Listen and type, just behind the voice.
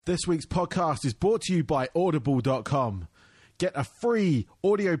This week's podcast is brought to you by Audible.com. Get a free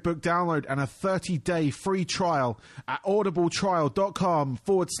audiobook download and a 30-day free trial at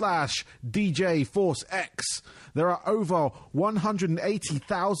audibletrial.com/DJ Force X. There are over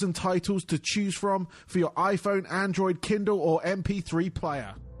 180,000 titles to choose from for your iPhone, Android, Kindle, or MP3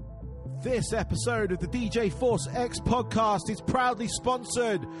 player. This episode of the DJ Force X podcast is proudly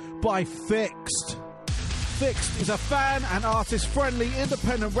sponsored by Fixed. Fixed is a fan and artist-friendly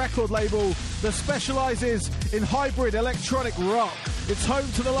independent record label that specialises in hybrid electronic rock. It's home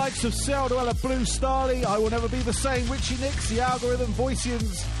to the likes of Celldweller, Blue Starly, I Will Never Be the Same, Richie Nix, The Algorithm,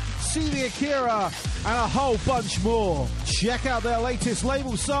 Voicians, See the Akira, and a whole bunch more. Check out their latest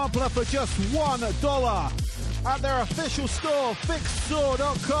label sampler for just $1 at their official store,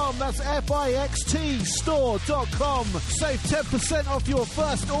 fixedstore.com. That's FIXT store.com. Save 10% off your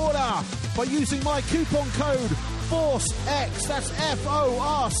first order by using my coupon code FORCEX. That's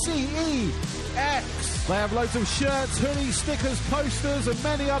FORCEX. They have loads of shirts, hoodies, stickers, posters, and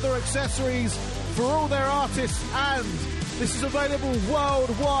many other accessories for all their artists, and this is available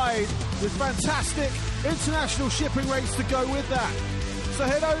worldwide with fantastic international shipping rates to go with that. So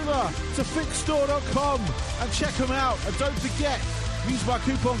head over to fixedstore.com and check them out. And don't forget, use my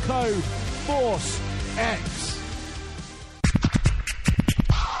coupon code FORCEX.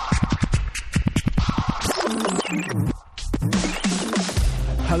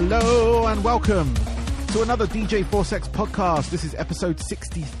 Hello and welcome to another DJ Force X podcast. This is episode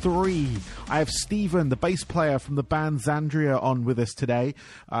 63. I have Stephen, the bass player from the band Xandria, on with us today.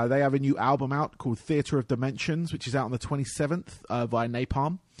 They have a new album out called Theatre of Dimensions, which is out on the 27th via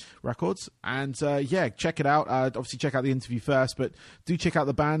Napalm Records. And yeah, check it out. Obviously check out the interview first, but do check out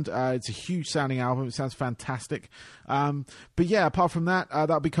the band. It's a huge sounding album. It sounds fantastic. But yeah, apart from that,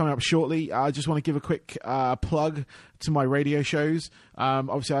 that'll be coming up shortly. I just want to give a quick plug to my radio shows.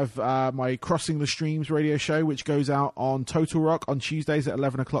 Obviously I have my Crossing the Streams radio show, which goes out on Total Rock on Tuesdays at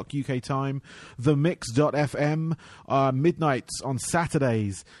 11 o'clock UK time, The Mix.fm midnights on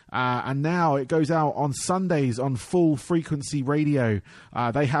Saturdays, and now it goes out on Sundays on Full Frequency Radio.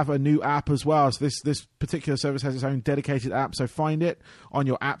 They have a new app as well, so this particular service has its own dedicated app, so find it on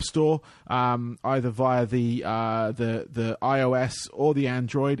your app store, either via the iOS or the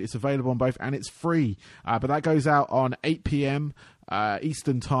Android. It's available on both and it's free, but that goes out on 8 p.m.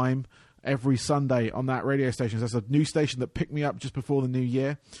 Eastern time every Sunday on that radio station. So that's a new station that picked me up just before the new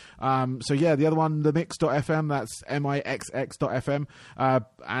year. So yeah, the other one, the Mix.fm, that's MIXX.fm,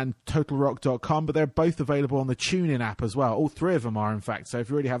 and TotalRock.com, but they're both available on the TuneIn app as well. All three of them are, in fact. So if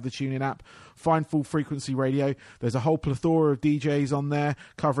you already have the TuneIn app, find Full Frequency Radio. There's a whole plethora of DJs on there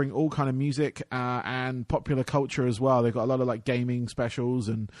covering all kind of music and popular culture as well. They've got a lot of like gaming specials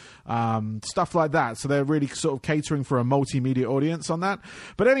and stuff like that. So they're really sort of catering for a multimedia audience on that.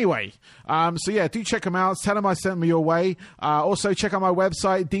 But anyway, so yeah, do check them out. Tell them I sent them your way. Also check out my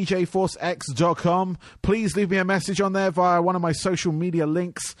website, djforcex.com. Please leave me a message on there via one of my social media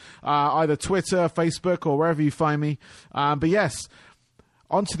links, either Twitter, Facebook, or wherever you find me. But yes,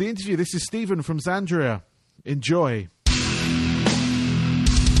 on to the interview. This is Stephen from Xandria. Enjoy.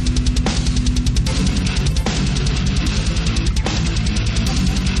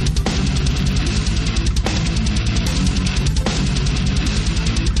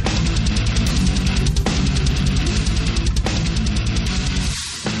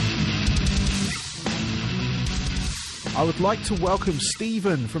 I would like to welcome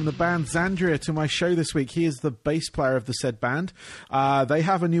Stephen from the band Xandria to my show this week. He is the bass player of the said band. They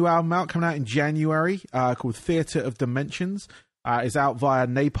have a new album out coming out in January called Theatre of Dimensions. It's out via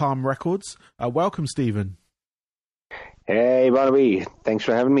Napalm Records. Welcome, Stephen. Hey, Barnaby. Thanks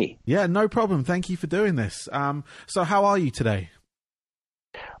for having me. Yeah, no problem. Thank you for doing this. So how are you today?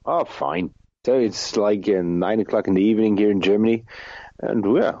 Oh, fine. So it's like 9 o'clock in the evening here in Germany. And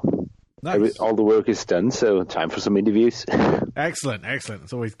well, nice. All the work is done, so time for some interviews. Excellent.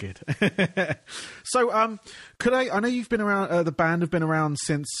 It's always good. So, I know you've been around, the band have been around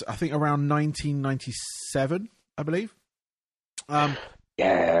since, I think, around 1997, I believe.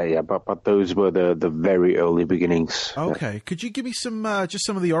 Yeah, but those were the very early beginnings. Okay. Could you give me some, just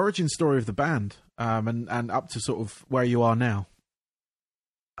some of the origin story of the band, and up to sort of where you are now?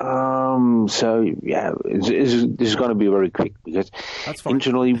 So yeah, this is going to be very quick because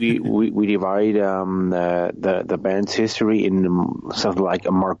internally we divide the band's history in something like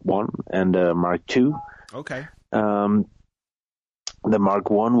a Mark 1 and a Mark 2. Okay. The Mark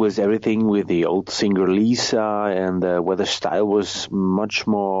 1 was everything with the old singer Lisa, and where the style was much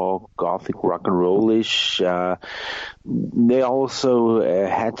more gothic rock and roll-ish. They also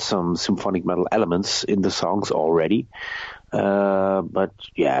had some symphonic metal elements in the songs already. But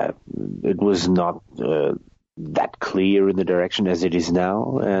yeah, it was not that clear in the direction as it is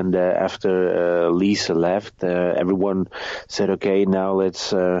now. And after Lisa left, everyone said, "Okay, now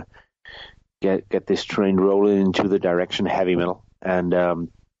let's get this train rolling into the direction heavy metal." And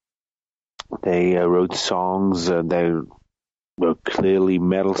they wrote songs. They were clearly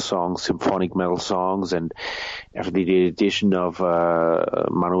metal songs, symphonic metal songs. And after the addition of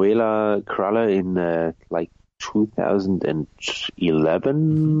Manuela Kralle in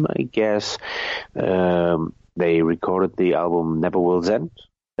 2011, I guess, they recorded the album Never Will's End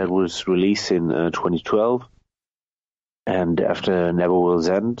that was released in 2012. And after Never Will's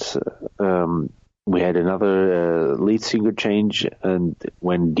End, we had another lead singer change, and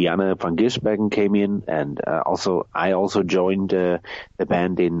when Diana van Gisbergen came in, and I also joined the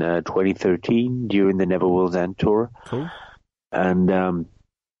band in 2013 during the Never Will's End tour. Cool. And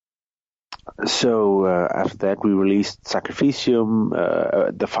so after that, we released Sacrificium,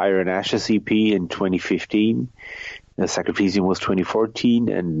 the Fire and Ashes EP in 2015. Sacrificium was 2014,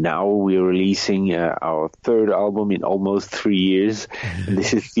 and now we're releasing our third album in almost 3 years. And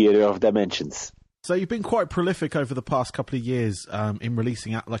this is Theater of Dimensions. So you've been quite prolific over the past couple of years in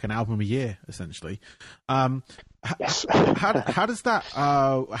releasing like an album a year, essentially. Yes. How does that?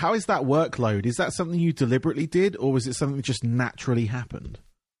 How is that workload? Is that something you deliberately did, or was it something that just naturally happened?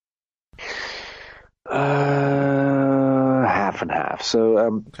 Half and half. So,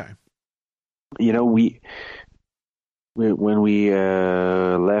 okay. You know, when we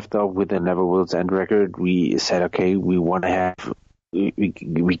left off with the Never Will's End record, we said, okay, we want to have.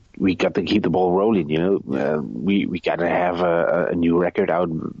 We got to keep the ball rolling, you know. We got to have a new record out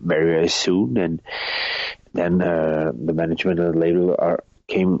very, very soon. And then the management of the label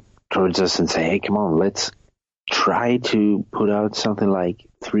came towards us and said, hey, come on, let's try to put out something like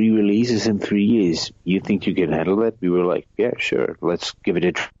 3 releases in 3 years. You think you can handle that? We were like, yeah, sure, let's give it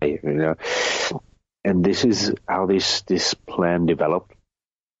a try, you know. And this is how this plan developed.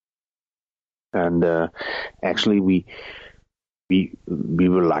 And actually, we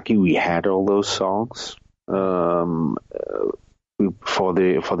were lucky. We had all those songs for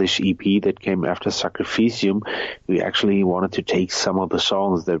this EP that came after Sacrificium. We actually wanted to take some of the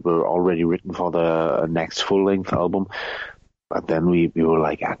songs that were already written for the next full-length album, but then we were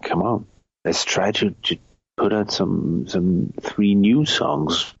like, come on, let's try to put out some 3 new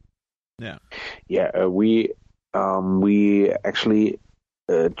songs. Yeah. We actually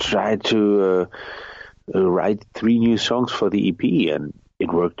tried to write 3 new songs for the EP, and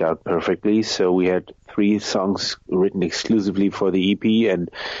it worked out perfectly. So we had 3 songs written exclusively for the EP and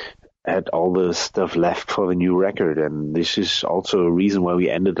had all the stuff left for the new record. And this is also a reason why we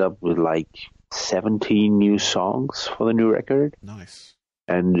ended up with like 17 new songs for the new record. Nice.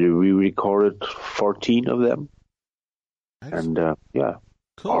 And we recorded 14 of them. Excellent. And yeah.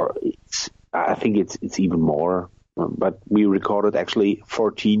 Cool. Or I think it's even more. But we recorded actually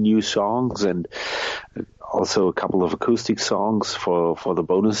 14 new songs and also a couple of acoustic songs for the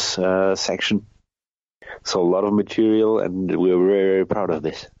bonus section. So a lot of material, and we're very, very proud of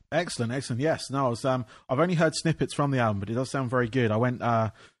this. Excellent. Yes. No, I've only heard snippets from the album, but it does sound very good. I went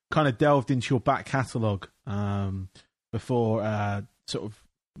kind of delved into your back catalogue before sort of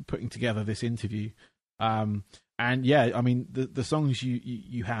putting together this interview. And yeah, I mean, the songs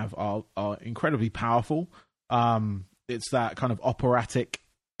you have are incredibly powerful. It's that kind of operatic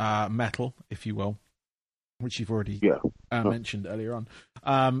metal, if you will, which you've already mentioned earlier on.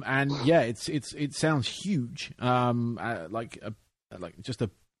 And yeah, it sounds huge. Like just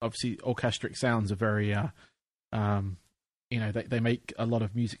obviously orchestric sounds are very, you know, they make a lot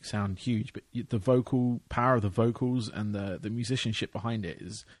of music sound huge, but the vocal power of the vocals and the musicianship behind it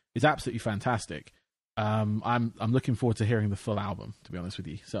is absolutely fantastic. I'm looking forward to hearing the full album, to be honest with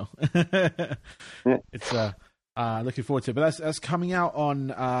you. So it's looking forward to it. But that's coming out on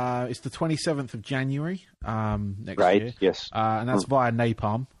it's the 27th of January next year. Right. Yes. And that's via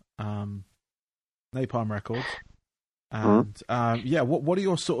Napalm Records. And yeah, what are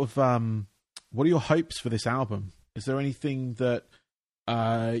your sort of what are your hopes for this album? Is there anything that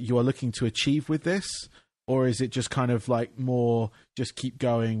you are looking to achieve with this? Or is it just kind of like more just keep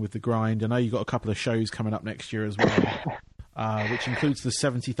going with the grind? I know you've got a couple of shows coming up next year as well, which includes the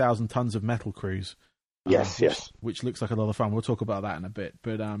 70,000 Tons of Metal cruise. Yes. Which looks like a lot of fun. We'll talk about that in a bit.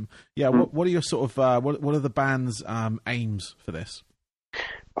 But yeah, what are your sort of what are the band's aims for this?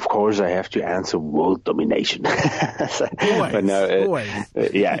 Of course, I have to answer world domination. Always. But no, always.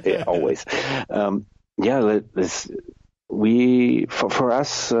 Yeah, always. Yeah, for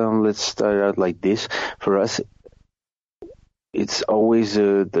us, let's start out like this. For us, it's always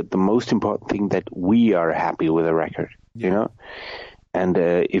the most important thing that we are happy with a record, you know. And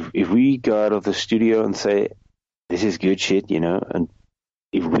if we go out of the studio and say this is good shit, you know, and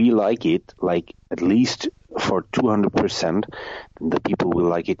if we like it, like at least for 200%, then the people will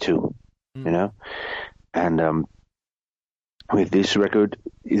like it too, you know. And with this record,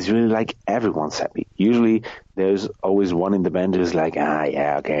 it's really like everyone's happy. Usually, there's always one in the band who's like,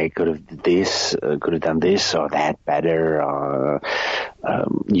 yeah, okay, could have done this or that better.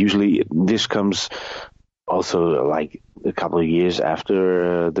 Usually, this comes also like a couple of years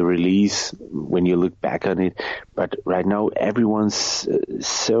after the release when you look back on it. But right now, everyone's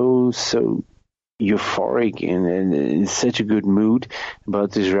so euphoric and in such a good mood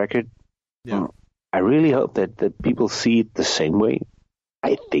about this record. Yeah. I really hope that people see it the same way.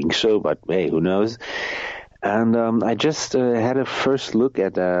 I think so, but hey, who knows? And I just had a first look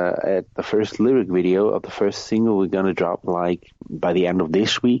at the first lyric video of the first single we're gonna drop, like by the end of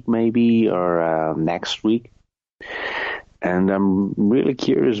this week, maybe, or next week. And I'm really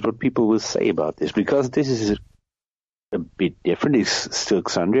curious what people will say about this, because this is a bit different. It's still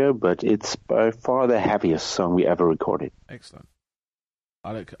Xandria, but it's by far the heaviest song we ever recorded. Excellent.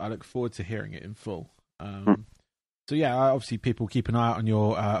 I look forward to hearing it in full. So yeah, obviously people keep an eye out on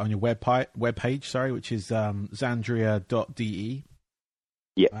your web page, which is xandria.de.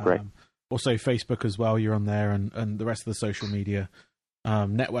 Yeah, right. Also Facebook as well. You're on there, and the rest of the social media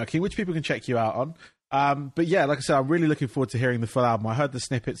networking, which people can check you out on. But yeah, like I said, I'm really looking forward to hearing the full album. I heard the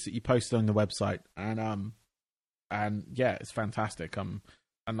snippets that you posted on the website, and yeah, it's fantastic. And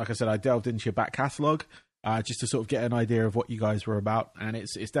like I said, I delved into your back catalogue. Just to sort of get an idea of what you guys were about, and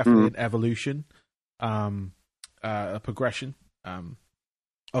it's definitely an evolution, a progression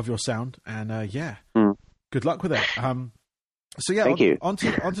of your sound, and yeah, good luck with it. So yeah, Thank you.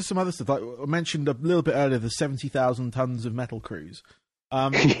 onto some other stuff. Like I mentioned a little bit earlier, the 70,000 tons of metal cruise.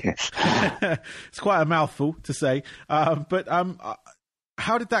 Yes. It's quite a mouthful to say, but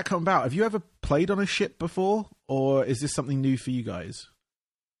how did that come about? Have you ever played on a ship before, or is this something new for you guys?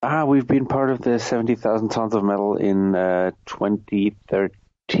 We've been part of the 70,000 Tons of Metal in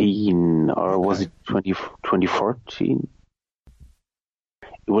 2013, or was it 2014?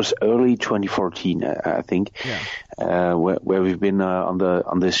 It was early 2014, I think. Yeah. Where we've been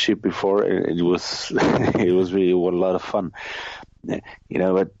on this ship before. It was it was really a lot of fun, you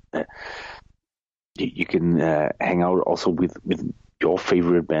know. But you can hang out also with your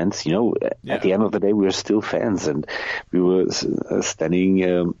favorite bands, you know. Yeah. At the end of the day, we are still fans, and we were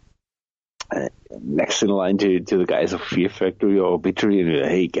standing next in line to the guys of Fear Factory or Obituary, and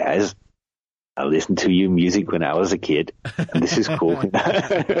hey guys, I listened to your music when I was a kid, and this is cool.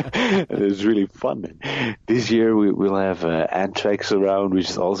 It was really fun. This year we'll have Anthrax around, which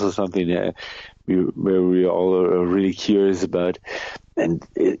is also something where we all are really curious about. And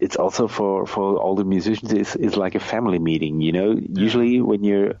it's also for all the musicians, it's like a family meeting, you know. Yeah. Usually when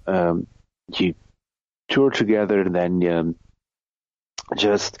you tour together, then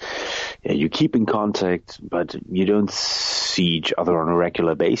you keep in contact, but you don't see each other on a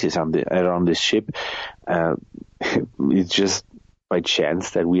regular basis on this ship. It's just by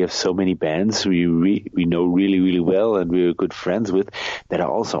chance that we have so many bands we know really, really well, and we're good friends with, that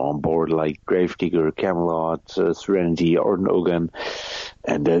are also on board, like Gravedigger, Camelot, Serenity, Orden Ogan,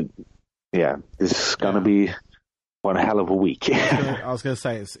 and this is gonna be one hell of a week. I was going to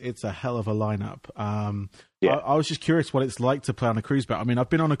say it's a hell of a lineup. I was just curious what it's like to play on a cruise boat. I mean, I've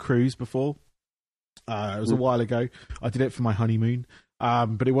been on a cruise before. It was a while ago. I did it for my honeymoon.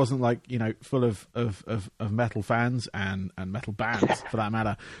 But it wasn't like, you know, full of metal fans and metal bands for that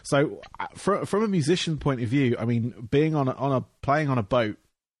matter. So from a musician point of view, I mean, being playing on a boat,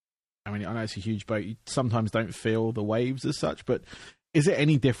 I mean, I know it's a huge boat. You sometimes don't feel the waves as such, but is it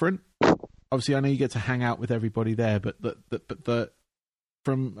any different? Obviously, I know you get to hang out with everybody there, but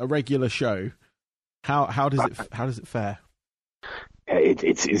from a regular show, how does it fare?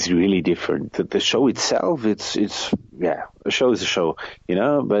 It's really different. The show itself, it's a show is a show, you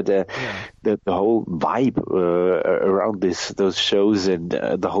know. But the whole vibe around those shows, and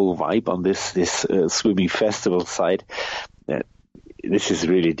the whole vibe on this swimming festival side, this is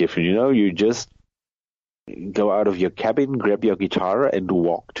really different. You know, you just go out of your cabin, grab your guitar, and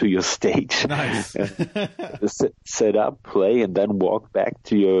walk to your stage. Nice. Set up, play, and then walk back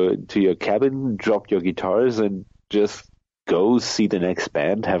to your cabin, drop your guitars, and just go see the next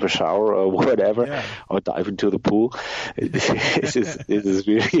band, have a shower or whatever, or dive into the pool. This is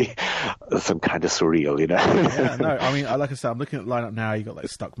really some kind of surreal, you know. Yeah, no, I mean, like I said, I'm looking at the lineup now. You got like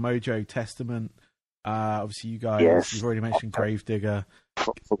Stuck Mojo, Testament. Obviously, you guys. Yes. You've already mentioned Gravedigger.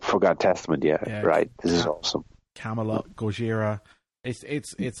 Forgot Testament. Yeah, right. This is awesome. Camelot, Gojira.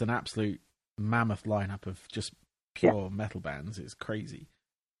 It's an absolute mammoth lineup of just pure metal bands. It's crazy.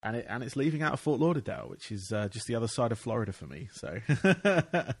 And it's leaving out of Fort Lauderdale, which is just the other side of Florida for me. So,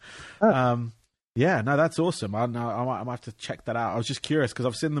 yeah, no, that's awesome. I might have to check that out. I was just curious because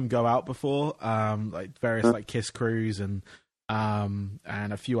I've seen them go out before, like various like Kiss Cruise and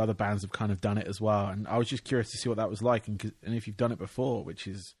a few other bands have kind of done it as well. And I was just curious to see what that was like, and if you've done it before, which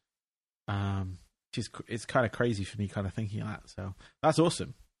is it's kind of crazy for me, kind of thinking of that. So that's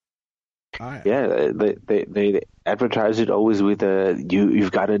awesome. Right. Yeah, they advertise it always with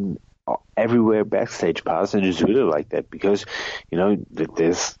you've got an everywhere backstage pass, and it's really like that because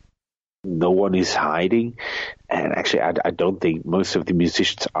there's no one is hiding, and actually I don't think most of the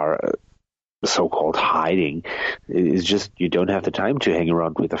musicians are so-called hiding. It's just you don't have the time to hang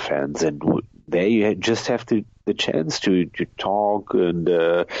around with the fans, and there you just have the chance to talk and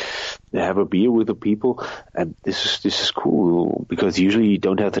have a beer with the people, and this is cool because usually you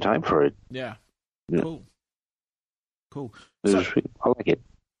don't have the time for it. Yeah. Cool. So, I like it.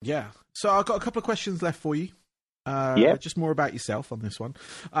 Yeah. So I've got a couple of questions left for you. Just more about yourself on this one.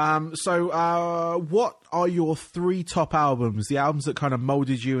 So what are your 3 top albums? The albums that kind of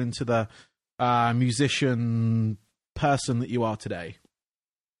molded you into the musician person that you are today?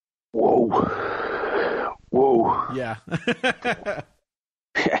 Whoa. Yeah. I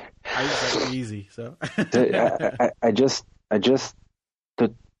just make it easy. So I just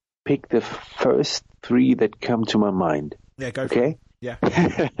pick the first 3 that come to my mind. Yeah, go for okay? it. Yeah.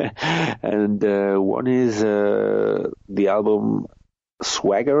 And one is the album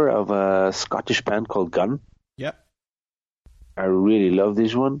Swagger of a Scottish band called Gun. Yep. I really love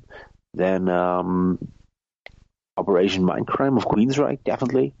this one. Then Operation Mindcrime of Queensryche,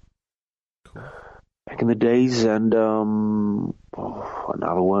 definitely. Cool. Back in the days, and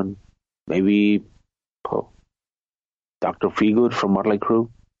another one, maybe Dr. Feelgood from Motley Crue.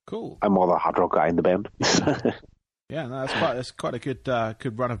 Cool. I'm more the hard rock guy in the band. Yeah, no, that's quite a good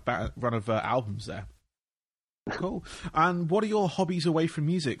run of albums there. Cool. And what are your hobbies away from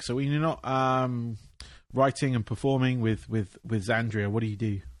music? So when you're not writing and performing with Xandria, what do you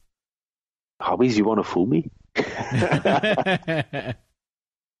do? Hobbies? You want to fool me?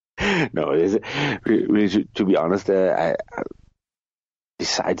 No, really, to be honest,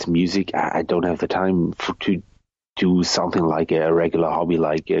 besides music, I don't have the time to do something like a regular hobby,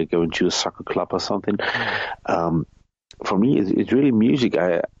 like going to a soccer club or something. For me, it's really music.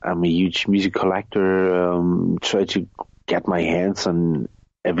 I'm a huge music collector. Try to get my hands on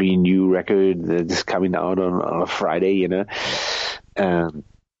every new record that's coming out on a Friday,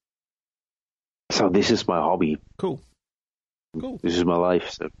 so this is my hobby. Cool. This is my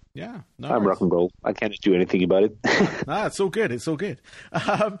life. So yeah, I'm rock and roll. I can't do anything about it. No, it's all good. It's all good.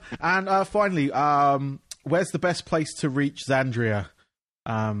 And finally, where's the best place to reach Xandria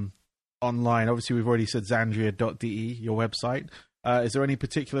online? Obviously, we've already said xandria.de, your website. Is there any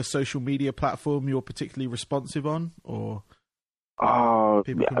particular social media platform you're particularly responsive on, or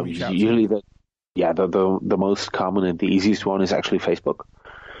people can reach out usually to? The most common and the easiest one is actually Facebook.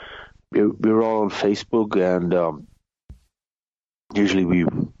 We're all on Facebook, and usually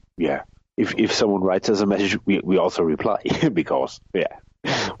if someone writes us a message, we also reply because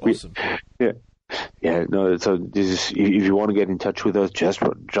awesome. So this is, if you want to get in touch with us, just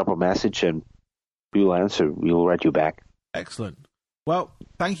drop a message and we'll answer. We'll write you back. Excellent. Well,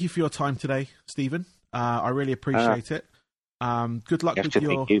 thank you for your time today, Stephen. I really appreciate it. Good luck with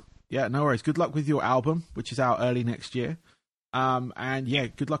your. Yeah, no worries. Good luck with your album, which is out early next year. And yeah,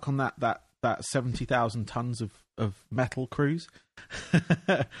 good luck on that 70,000 tons of metal cruise. I'm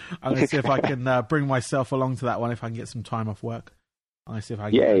going to see if I can bring myself along to that one if I can get some time off work. I'm going to see if I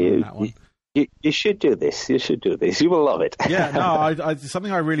can get on that one. You should do this. You will love it. Yeah, no, it's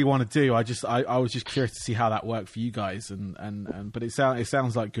something I really want to do. I was just curious to see how that worked for you guys, but it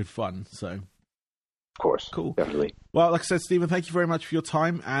sounds like good fun. So, of course, cool, definitely. Well, like I said, Stephen, thank you very much for your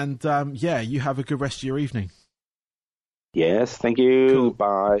time, and you have a good rest of your evening. Yes, thank you. Cool.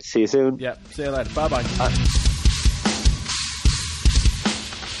 Bye. See you soon. Yeah, see you later. Bye-bye. Bye.